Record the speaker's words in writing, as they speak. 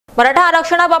मराठा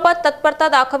आरक्षणाबाबत तत्परता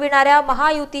दाखविणाऱ्या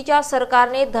महायुतीच्या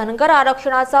सरकारने धनगर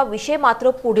आरक्षणाचा विषय मात्र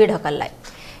पुढे ढकललाय।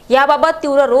 याबाबत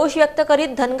तीव्र रोष व्यक्त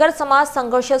करीत धनगर समाज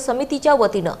संघर्ष समितीच्या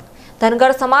वतीनं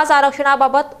धनगर समाज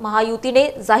आरक्षणाबाबत महायुतीने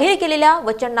जाहीर केलेल्या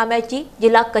वचननाम्याची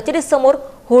जिल्हा कचेरीसमोर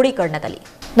होळी करण्यात आली।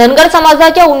 धनगर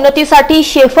समाजाच्या उन्नतीसाठी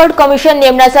शेफर्ड कमिशन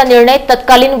नेमण्याचा निर्णय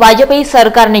तत्कालीन वाजपेयी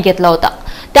सरकारने घेतला होता।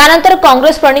 त्यानंतर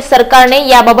काँग्रेस प्रणित सरकारने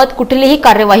याबाबत कुठलीही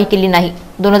कार्यवाही केली नाही।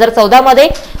 2014 मध्ये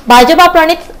भाजपा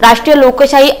प्रणित राष्ट्रीय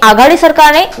लोकशाही आघाडी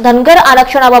सरकारने धनगर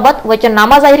आरक्षणाबाबत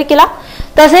वचननामा जाहीर केला।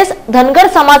 तसेच धनगर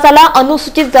समाजाला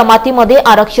अनुसूचित जमातीमध्ये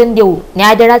आरक्षण देऊन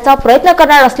न्याय देण्याचा प्रयत्न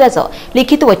करणार असल्याचं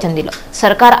लिखित वचन दिलं।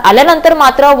 सरकार आल्यानंतर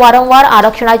मात्र वारंवार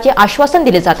आरक्षणाचे आश्वासन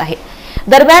दिले जात आहे।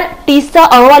 दरम्यान टीसचा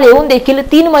अहवाल येऊन देखील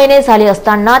 3 महिने झाले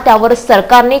असताना त्यावर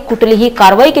सरकारने कुठलीही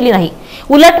कारवाई केली नाही।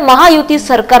 उलट महायुती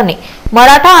सरकारने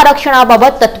मराठा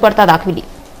आरक्षणाबाबत तत्परता दाखविली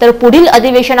तर पुढील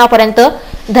अधिवेशनापर्यंत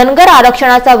धनगर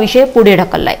आरक्षणाचा विषय पुढे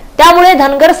ढकललाय। त्यामुळे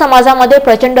धनगर समाजामध्ये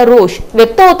प्रचंड रोष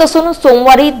व्यक्त होत असून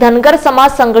सोमवारी धनगर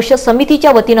समाज संघर्ष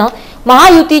समितीच्या वतीनं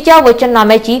महायुतीच्या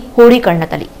वचननाम्याची होळी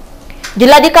करण्यात आली।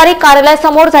 जिल्हाधिकारी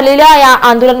कार्यालयासमोर झालेल्या या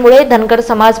आंदोलनामुळे धनगर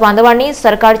समाज बांधवांनी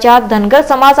सरकारच्या धनगर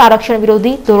समाज आरक्षण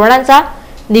विरोधी धोरणांचा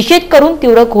निषेध करून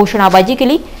तीव्र घोषणाबाजी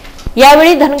केली।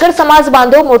 यावेळी धनगर समाज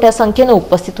बांधव मोठ्या संख्येने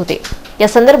उपस्थित होते। या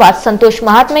संदर्भात संतोष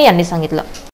महात्मे यांनी सांगितलं।